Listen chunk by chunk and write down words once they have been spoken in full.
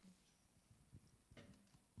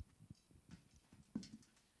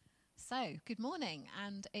So, good morning,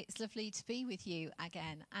 and it's lovely to be with you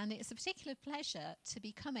again. And it's a particular pleasure to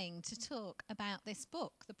be coming to talk about this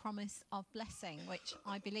book, The Promise of Blessing, which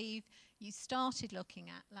I believe you started looking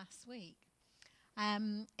at last week.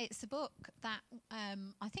 It's a book that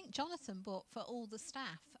I think Jonathan bought for all the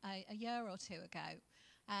staff a year or two ago.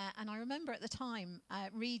 And I remember at the time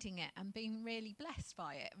reading it and being really blessed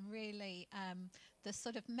by it, and really the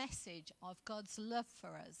sort of message of God's love for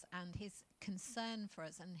us and his concern for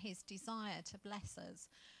us and his desire to bless us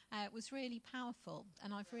was really powerful.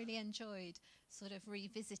 And I've really enjoyed sort of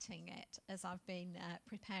revisiting it as I've been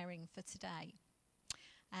preparing for today.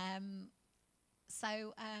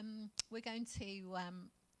 So we're going to...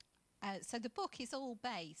 So the book is all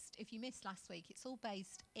based, if you missed last week, it's all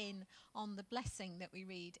based on the blessing that we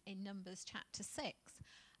read in Numbers chapter 6.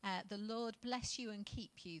 The Lord bless you and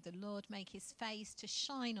keep you. The Lord make his face to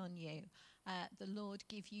shine on you. The Lord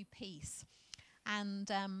give you peace. And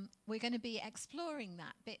we're going to be exploring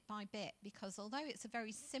that bit by bit, because although it's a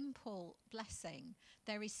very simple blessing,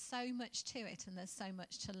 there is so much to it and there's so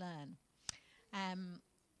much to learn.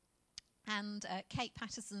 And Kate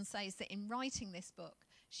Patterson says that in writing this book,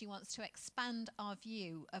 she wants to expand our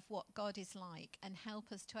view of what God is like and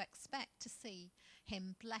help us to expect to see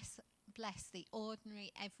him bless the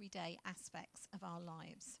ordinary, everyday aspects of our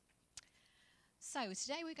lives. So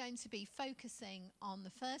today we're going to be focusing on the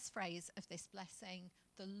first phrase of this blessing,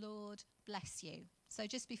 the Lord bless you. So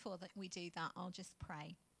just before that we do that, I'll just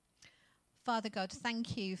pray. Father God,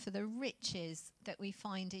 thank you for the riches that we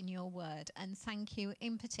find in your word, and thank you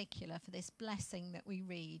in particular for this blessing that we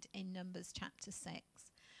read in Numbers chapter 6.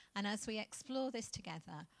 And as we explore this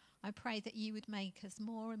together, I pray that you would make us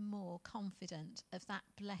more and more confident of that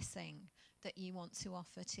blessing that you want to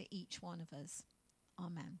offer to each one of us.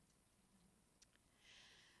 Amen.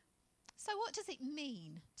 So what does it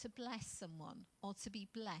mean to bless someone or to be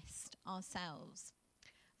blessed ourselves?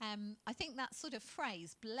 I think that sort of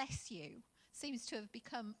phrase, bless you, seems to have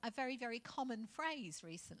become a very, very common phrase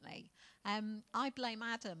recently. I blame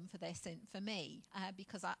Adam for this, for me,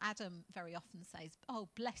 because Adam very often says, oh,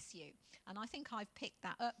 bless you. And I think I've picked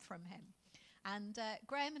that up from him. And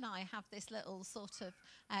Graham and I have this little sort of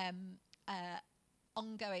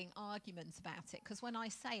ongoing argument about it, because when I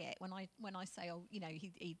say it, when I say, oh, you know,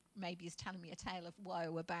 he maybe is telling me a tale of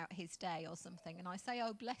woe about his day or something, and I say,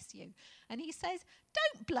 oh, bless you, and he says,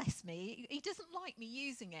 don't bless me. He doesn't like me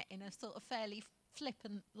using it in a sort of fairly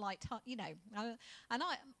flippant, light, you know, and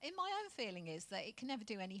in my own feeling is that it can never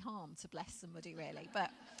do any harm to bless somebody, really, but,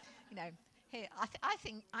 you know, I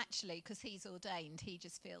think actually, because he's ordained, he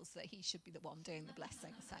just feels that he should be the one doing the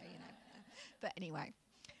blessing, so, you know, but anyway,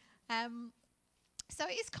 so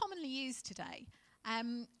it is commonly used today,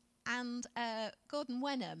 and Gordon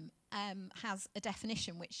Wenham has a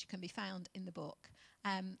definition which can be found in the book,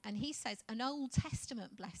 and he says an Old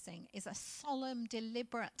Testament blessing is a solemn,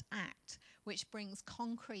 deliberate act which brings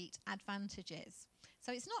concrete advantages.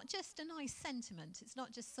 So it's not just a nice sentiment, it's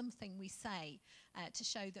not just something we say to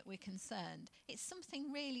show that we're concerned, it's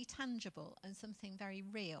something really tangible and something very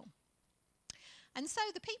real. And so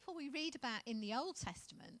the people we read about in the Old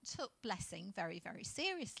Testament took blessing very, very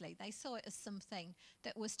seriously. They saw it as something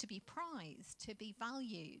that was to be prized, to be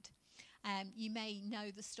valued. You may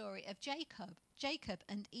know the story of Jacob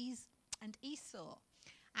and Esau.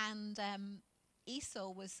 And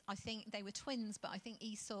Esau was, I think they were twins, but I think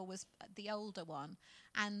Esau was the older one.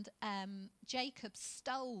 And Jacob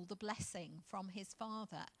stole the blessing from his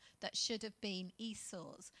father that should have been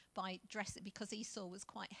Esau's by dressing, because Esau was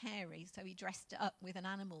quite hairy, so he dressed it up with an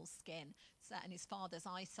animal's skin. And his father's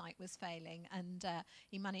eyesight was failing, and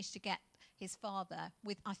he managed to get his father,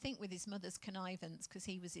 with his mother's connivance, because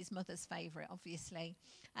he was his mother's favourite, obviously,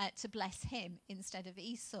 to bless him instead of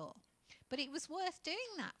Esau. But it was worth doing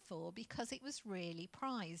that for, because it was really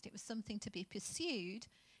prized. It was something to be pursued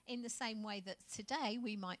in the same way that today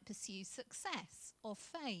we might pursue success or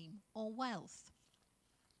fame or wealth.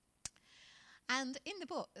 And in the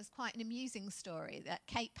book, there's quite an amusing story that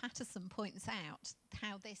Kate Patterson points out,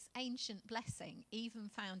 how this ancient blessing even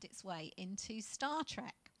found its way into Star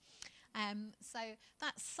Trek. So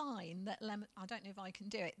that sign that I don't know if I can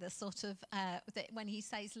do it, the sort of that when he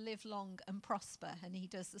says live long and prosper, and he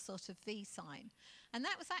does the sort of V sign, and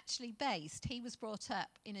that was actually based, he was brought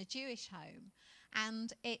up in a Jewish home,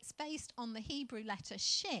 and it's based on the Hebrew letter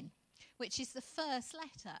Shin, which is the first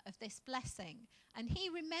letter of this blessing. And he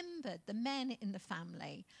remembered the men in the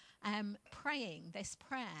family praying this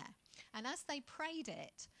prayer, and as they prayed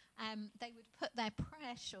it, they would put their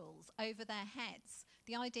prayer shawls over their heads.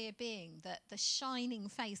 The idea being that the shining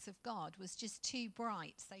face of God was just too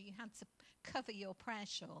bright, so you had to cover your prayer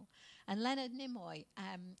shawl. And Leonard Nimoy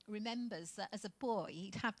remembers that as a boy,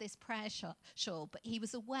 he'd have this prayer shawl, but he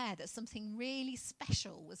was aware that something really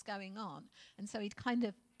special was going on. And so he'd kind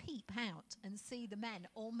of peep out and see the men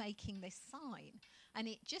all making this sign. And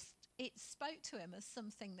it spoke to him as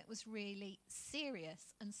something that was really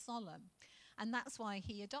serious and solemn. And that's why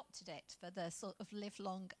he adopted it for the sort of live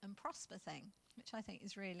long and prosper thing, which I think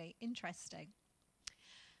is really interesting.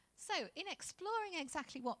 So in exploring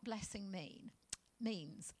exactly what blessing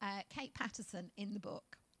means, Kate Patterson in the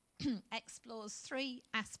book explores 3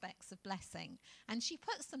 aspects of blessing, and she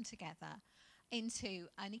puts them together into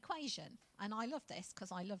an equation. And I love this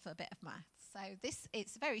because I love a bit of maths. So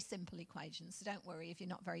it's a very simple equation, so don't worry if you're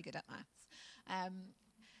not very good at maths.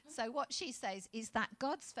 So what she says is that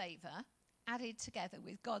God's favour added together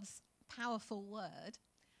with God's powerful word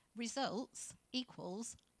results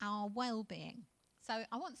equals our well-being. So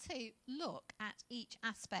I want to look at each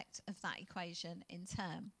aspect of that equation in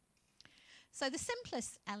turn. So the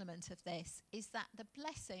simplest element of this is that the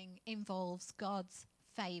blessing involves God's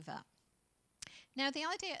favour. Now, the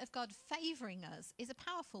idea of God favouring us is a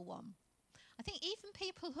powerful one. I think even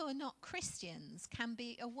people who are not Christians can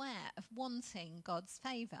be aware of wanting God's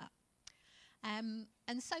favour.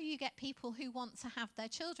 And so you get people who want to have their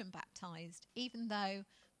children baptised, even though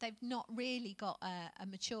they've not really got a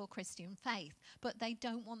mature Christian faith, but they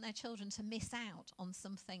don't want their children to miss out on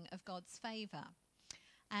something of God's favour.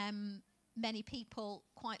 Many people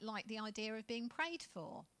quite like the idea of being prayed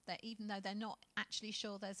for, that even though they're not actually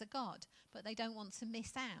sure there's a God, but they don't want to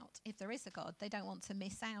miss out. If there is a God, they don't want to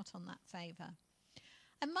miss out on that favour.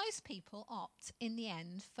 And most people opt, in the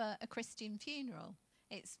end, for a Christian funeral.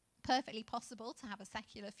 It's perfectly possible to have a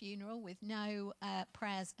secular funeral with no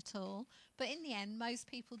prayers at all, but in the end, most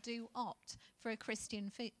people do opt for a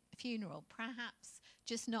Christian funeral, perhaps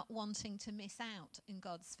just not wanting to miss out in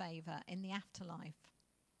God's favour in the afterlife.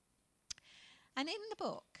 And in the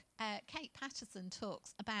book, Kate Patterson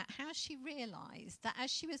talks about how she realised that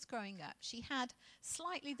as she was growing up, she had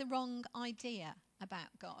slightly the wrong idea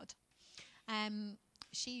about God.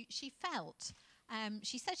 She felt,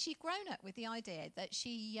 she said she'd grown up with the idea that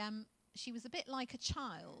she was a bit like a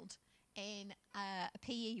child in a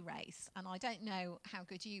PE race. And I don't know how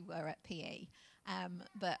good you were at PE,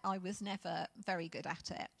 but I was never very good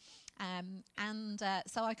at it.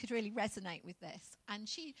 So I could really resonate with this. And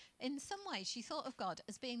she, in some ways, she thought of God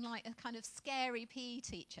as being like a kind of scary PE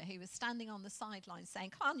teacher who was standing on the sidelines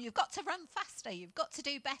saying, come on, you've got to run faster, you've got to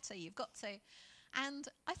do better, you've got to... And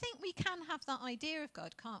I think we can have that idea of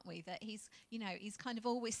God, can't we? That he's kind of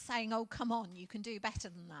always saying, oh, come on, you can do better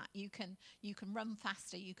than that. You can run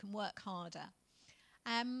faster, you can work harder.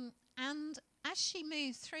 And as she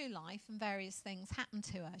moved through life and various things happened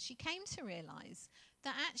to her, she came to realise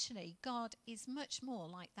that actually God is much more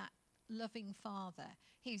like that loving father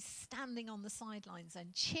who's standing on the sidelines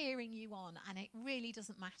and cheering you on, and it really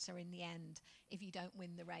doesn't matter in the end if you don't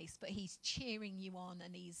win the race, but he's cheering you on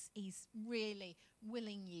and he's really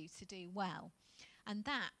willing you to do well. And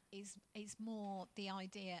that is more the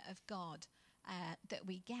idea of God that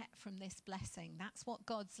we get from this blessing. That's what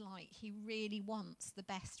God's like. He really wants the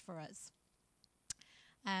best for us.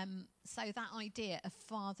 So that idea of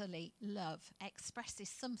fatherly love expresses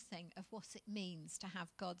something of what it means to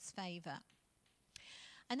have God's favour.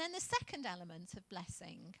 And then the second element of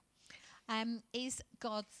blessing is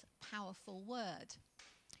God's powerful word.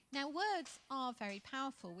 Now, words are very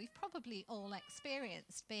powerful. We've probably all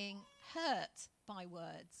experienced being hurt by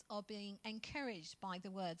words or being encouraged by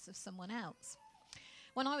the words of someone else.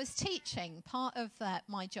 When I was teaching, part of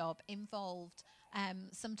my job involved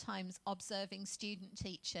sometimes observing student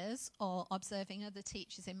teachers or observing other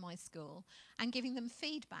teachers in my school and giving them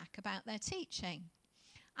feedback about their teaching.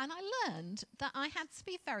 And I learned that I had to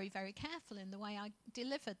be very, very careful in the way I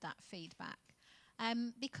delivered that feedback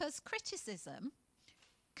because criticism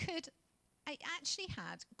it actually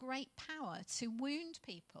had great power to wound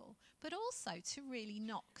people, but also to really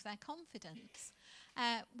knock their confidence.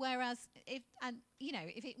 Whereas if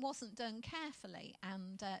it wasn't done carefully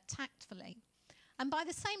and tactfully. And by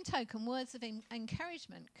the same token, words of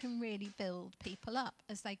encouragement can really build people up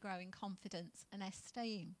as they grow in confidence and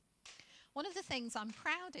esteem. One of the things I'm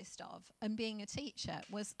proudest of in being a teacher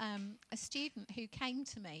was a student who came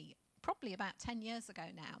to me probably about 10 years ago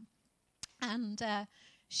now. And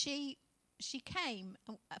she came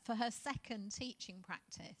for her second teaching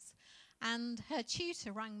practice. And her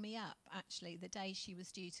tutor rang me up, actually, the day she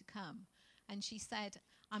was due to come. And she said,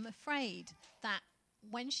 I'm afraid that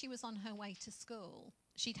when she was on her way to school,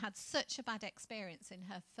 she'd had such a bad experience in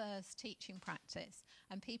her first teaching practice,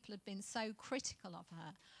 and people had been so critical of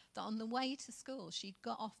her that on the way to school she'd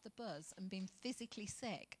got off the bus and been physically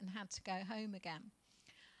sick and had to go home again.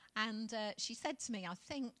 And she said to me, I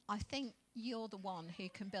think you're the one who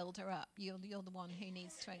can build her up. You're the one who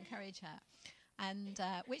needs to encourage her. And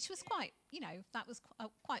which was quite, that was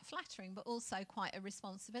quite flattering, but also quite a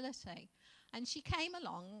responsibility. And she came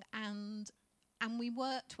along and we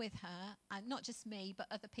worked with her, and not just me, but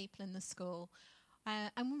other people in the school,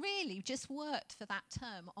 and really just worked for that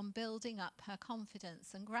term on building up her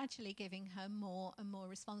confidence and gradually giving her more and more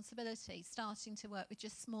responsibility, starting to work with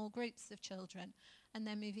just small groups of children and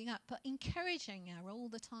then moving up, but encouraging her all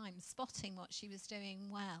the time, spotting what she was doing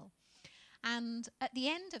well. And at the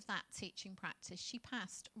end of that teaching practice, she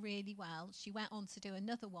passed really well. She went on to do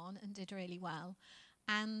another one and did really well.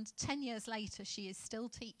 And 10 years later, she is still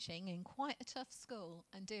teaching in quite a tough school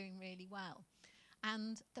and doing really well.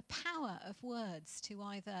 And the power of words to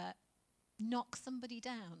either knock somebody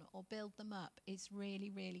down or build them up is really,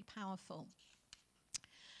 really powerful.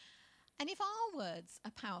 And if our words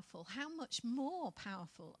are powerful, how much more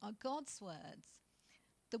powerful are God's words?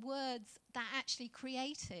 The words that actually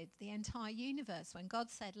created the entire universe. When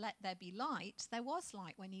God said, let there be light, there was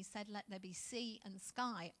light. When he said, let there be sea and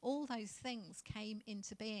sky, all those things came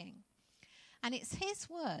into being. And it's his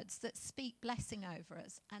words that speak blessing over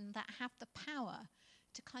us and that have the power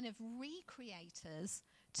to kind of recreate us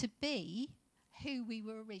to be who we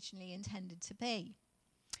were originally intended to be.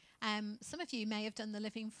 Some of you may have done the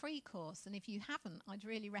Living Free course, and if you haven't, I'd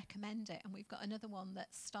really recommend it. And we've got another one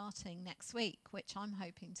that's starting next week, which I'm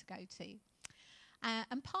hoping to go to.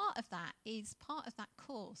 And part of that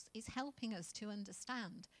course is helping us to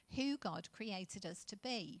understand who God created us to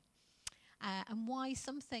be, and why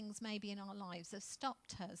some things maybe in our lives have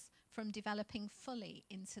stopped us from developing fully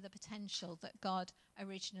into the potential that God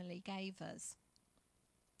originally gave us.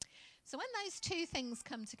 So when those two things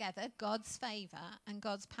come together, God's favour and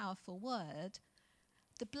God's powerful word,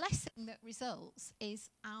 the blessing that results is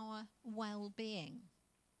our well-being.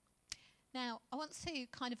 Now, I want to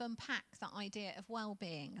kind of unpack that idea of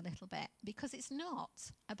well-being a little bit, because it's not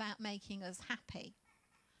about making us happy.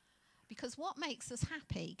 Because what makes us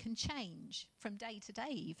happy can change from day to day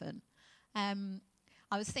even.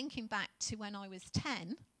 I was thinking back to when I was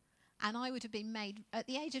 10, and I would have been made, at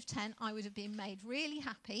the age of 10, I would have been made really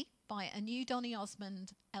happy by a new Donny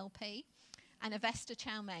Osmond LP and a Vesta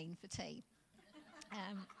chow mein for tea.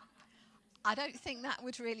 I don't think that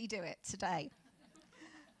would really do it today.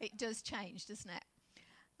 It does change, doesn't it?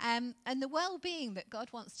 And the well-being that God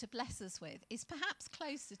wants to bless us with is perhaps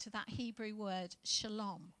closer to that Hebrew word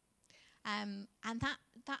shalom. And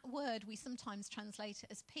that word, we sometimes translate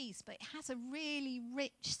it as peace, but it has a really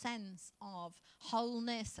rich sense of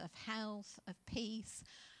wholeness, of health, of peace,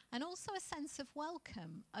 and also a sense of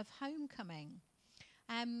welcome, of homecoming.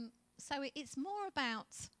 So it's more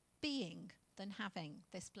about being than having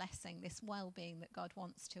this blessing, this well-being that God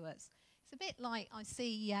wants to us. It's a bit like I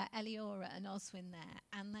see Eliora and Oswin there,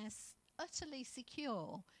 and they're utterly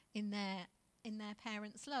secure in their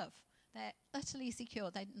parents' love. They're utterly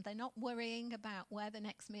secure. They're not worrying about where the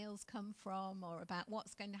next meals come from or about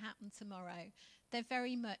what's going to happen tomorrow. They're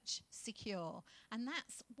very much secure. And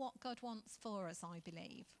that's what God wants for us, I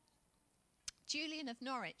believe. Julian of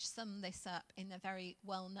Norwich summed this up in a very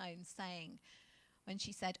well-known saying when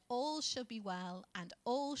she said, all shall be well, and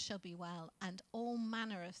all shall be well, and all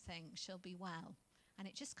manner of things shall be well. And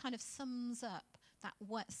it just kind of sums up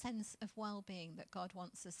that sense of well-being that God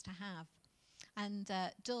wants us to have. And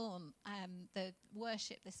Dawn, the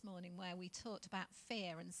worship this morning where we talked about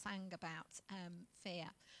fear and sang about fear.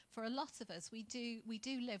 For a lot of us, we do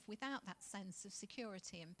live without that sense of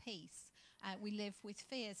security and peace. We live with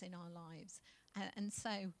fears in our lives. And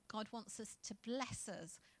so God wants us to bless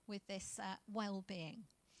us with this well-being.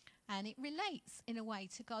 And it relates in a way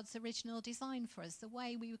to God's original design for us, the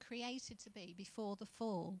way we were created to be before the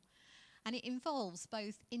fall. And it involves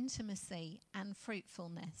both intimacy and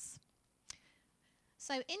fruitfulness.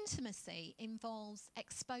 So intimacy involves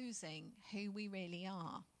exposing who we really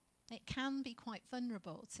are. It can be quite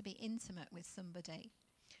vulnerable to be intimate with somebody.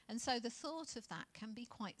 And so the thought of that can be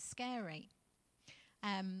quite scary.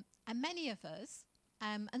 And many of us,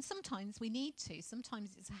 and sometimes we need to,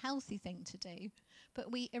 sometimes it's a healthy thing to do,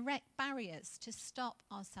 but we erect barriers to stop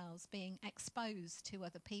ourselves being exposed to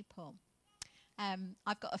other people.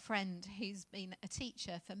 I've got a friend who's been a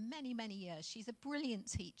teacher for many, many years. She's a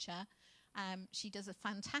brilliant teacher. She does a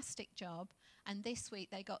fantastic job. And this week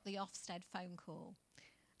they got the Ofsted phone call.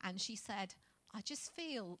 And she said, I just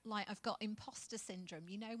feel like I've got imposter syndrome.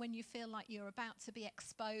 You know, when you feel like you're about to be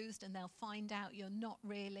exposed and they'll find out you're not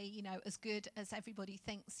really, as good as everybody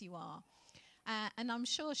thinks you are. And I'm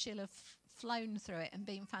sure she'll have flown through it and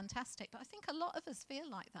been fantastic. But I think a lot of us feel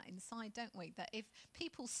like that inside, don't we? That if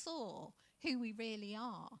people saw who we really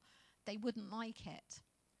are, they wouldn't like it.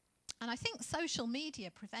 And I think social media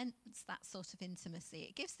prevents that sort of intimacy.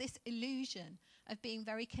 It gives this illusion of being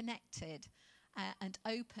very connected and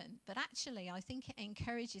open. But actually, I think it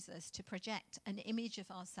encourages us to project an image of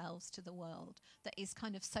ourselves to the world that is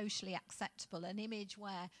kind of socially acceptable, an image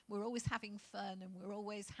where we're always having fun and we're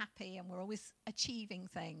always happy and we're always achieving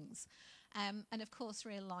things. And of course,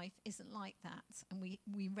 real life isn't like that. And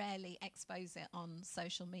we rarely expose it on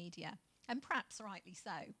social media. And perhaps rightly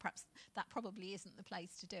so. Perhaps that probably isn't the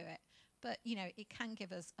place to do it. But, it can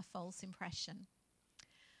give us a false impression.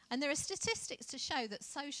 And there are statistics to show that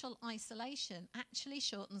social isolation actually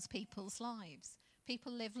shortens people's lives.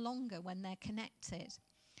 People live longer when they're connected.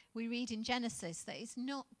 We read in Genesis that it's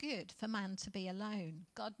not good for man to be alone.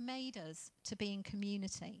 God made us to be in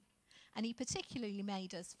community. And he particularly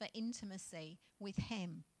made us for intimacy with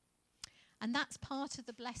him. And that's part of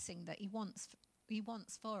the blessing that he wants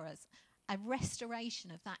for us. A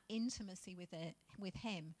restoration of that intimacy with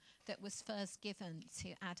him that was first given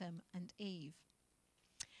to Adam and Eve.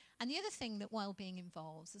 And the other thing that well-being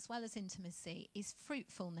involves, as well as intimacy, is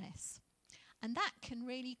fruitfulness. And that can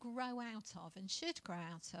really grow out of and should grow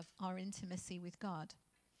out of our intimacy with God.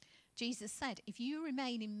 Jesus said, if you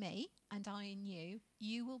remain in me and I in you,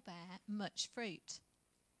 you will bear much fruit.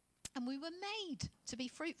 And we were made to be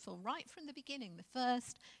fruitful right from the beginning. The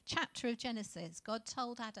first chapter of Genesis, God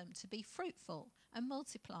told Adam to be fruitful and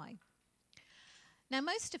multiply. Now,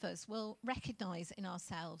 most of us will recognise in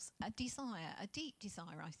ourselves a deep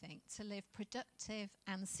desire, I think, to live productive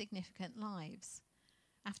and significant lives.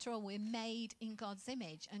 After all, we're made in God's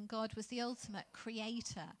image, and God was the ultimate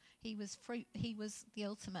creator. He was the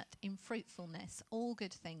ultimate in fruitfulness. All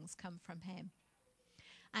good things come from him.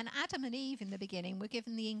 And Adam and Eve in the beginning were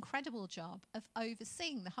given the incredible job of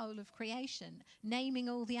overseeing the whole of creation, naming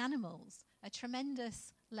all the animals, a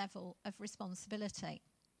tremendous level of responsibility.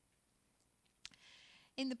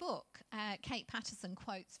 In the book, Kate Patterson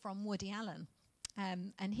quotes from Woody Allen,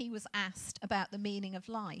 and he was asked about the meaning of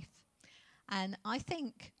life. And I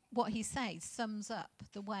think what he says sums up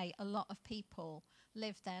the way a lot of people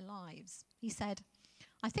live their lives. He said,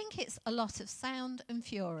 I think it's a lot of sound and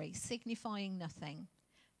fury signifying nothing.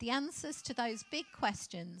 The answers to those big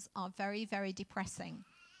questions are very, very depressing.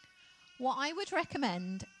 What I would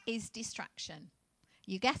recommend is distraction.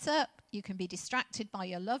 You get up, you can be distracted by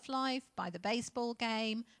your love life, by the baseball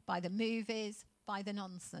game, by the movies, by the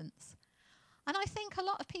nonsense. And I think a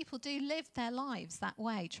lot of people do live their lives that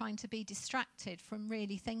way, trying to be distracted from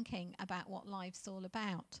really thinking about what life's all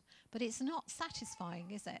about. But it's not satisfying,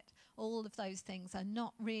 is it? All of those things are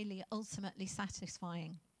not really ultimately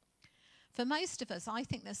satisfying. For most of us, I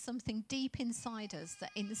think there's something deep inside us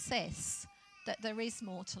that insists that there is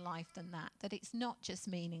more to life than that it's not just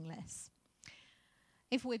meaningless.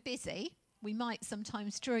 If we're busy, we might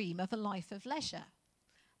sometimes dream of a life of leisure.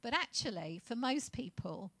 But actually, for most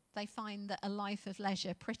people, they find that a life of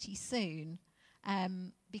leisure pretty soon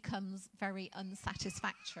becomes very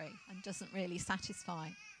unsatisfactory and doesn't really satisfy.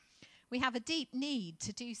 We have a deep need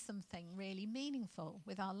to do something really meaningful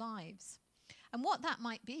with our lives. And what that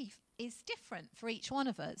might be is different for each one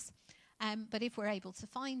of us. But if we're able to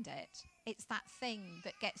find it, it's that thing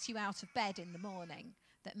that gets you out of bed in the morning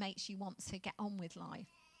that makes you want to get on with life.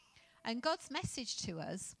 And God's message to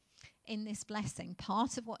us in this blessing,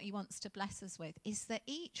 part of what he wants to bless us with, is that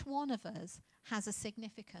each one of us has a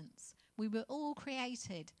significance. We were all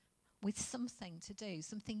created with something to do,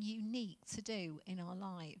 something unique to do in our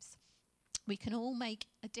lives. We can all make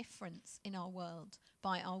a difference in our world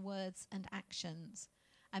by our words and actions.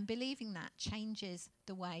 And believing that changes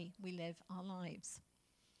the way we live our lives.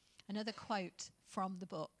 Another quote from the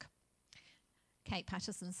book. Kate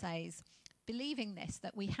Patterson says, believing this,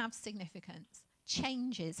 that we have significance,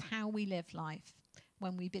 changes how we live life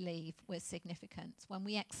when we believe we're significant, when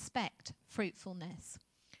we expect fruitfulness.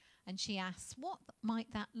 And she asks, what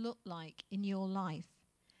might that look like in your life?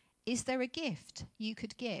 Is there a gift you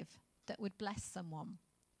could give that would bless someone?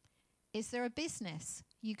 Is there a business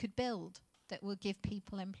you could build that will give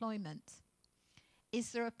people employment?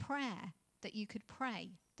 Is there a prayer that you could pray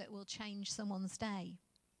that will change someone's day?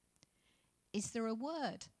 Is there a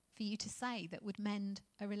word for you to say that would mend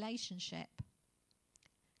a relationship?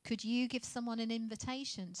 Could you give someone an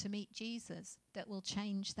invitation to meet Jesus that will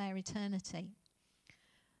change their eternity?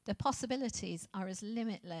 The possibilities are as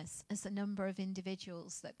limitless as the number of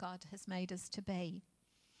individuals that God has made us to be.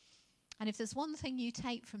 And if there's one thing you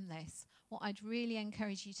take from this, what I'd really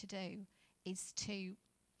encourage you to do is to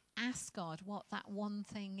ask God what that one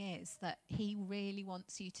thing is that he really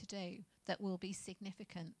wants you to do that will be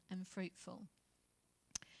significant and fruitful.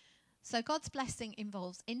 So God's blessing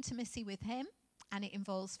involves intimacy with him, and it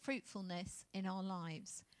involves fruitfulness in our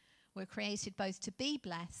lives. We're created both to be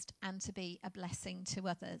blessed and to be a blessing to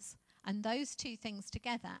others. And those two things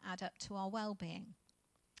together add up to our well-being.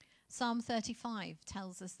 Psalm 35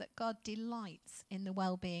 tells us that God delights in the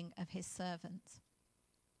well-being of his servants.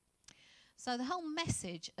 So the whole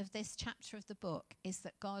message of this chapter of the book is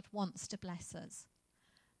that God wants to bless us.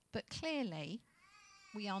 But clearly,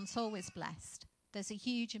 we aren't always blessed. There's a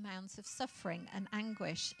huge amount of suffering and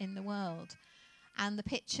anguish in the world. And the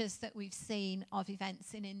pictures that we've seen of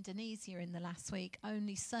events in Indonesia in the last week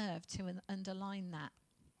only serve to underline that.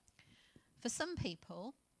 For some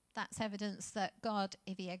people, that's evidence that God,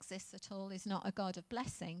 if he exists at all, is not a God of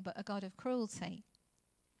blessing, but a God of cruelty.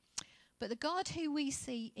 But the God who we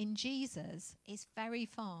see in Jesus is very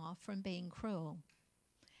far from being cruel.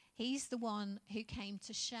 He's the one who came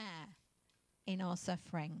to share in our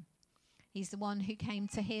suffering. He's the one who came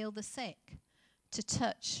to heal the sick, to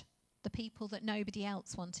touch the people that nobody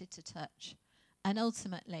else wanted to touch, and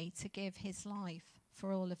ultimately to give his life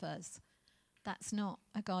for all of us. That's not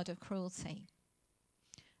a God of cruelty.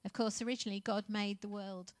 Of course, originally God made the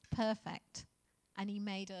world perfect, and he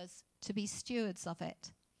made us to be stewards of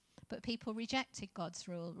it. But people rejected God's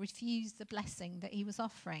rule, refused the blessing that he was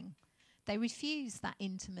offering. They refused that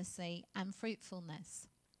intimacy and fruitfulness.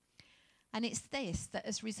 And it's this that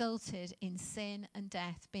has resulted in sin and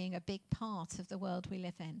death being a big part of the world we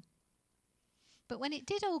live in. But when it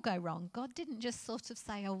did all go wrong, God didn't just sort of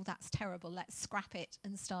say, oh, that's terrible, let's scrap it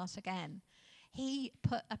and start again. He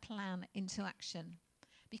put a plan into action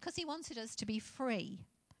because he wanted us to be free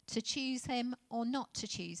to choose him or not to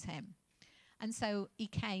choose him. And so he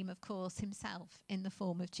came, of course, himself in the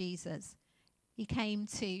form of Jesus. He came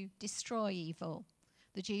to destroy evil.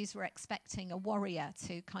 The Jews were expecting a warrior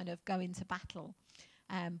to kind of go into battle,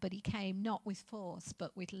 but he came not with force,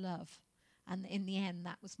 but with love. And in the end,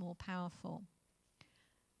 that was more powerful.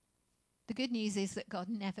 The good news is that God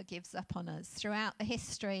never gives up on us. Throughout the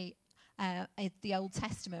history of the Old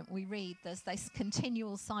Testament, we read there's this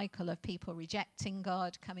continual cycle of people rejecting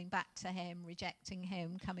God, coming back to him, rejecting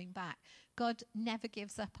him, coming back. God never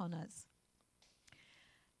gives up on us.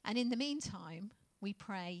 And in the meantime, we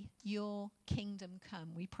pray, your kingdom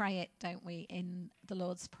come. We pray it, don't we, in the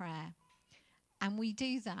Lord's Prayer. And we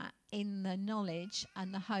do that in the knowledge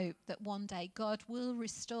and the hope that one day God will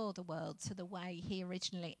restore the world to the way he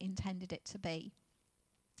originally intended it to be.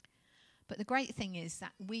 But the great thing is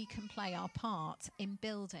that we can play our part in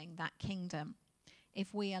building that kingdom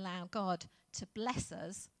if we allow God to bless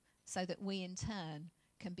us so that we in turn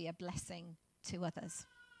can be a blessing to others.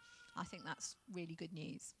 I think that's really good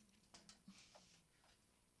news.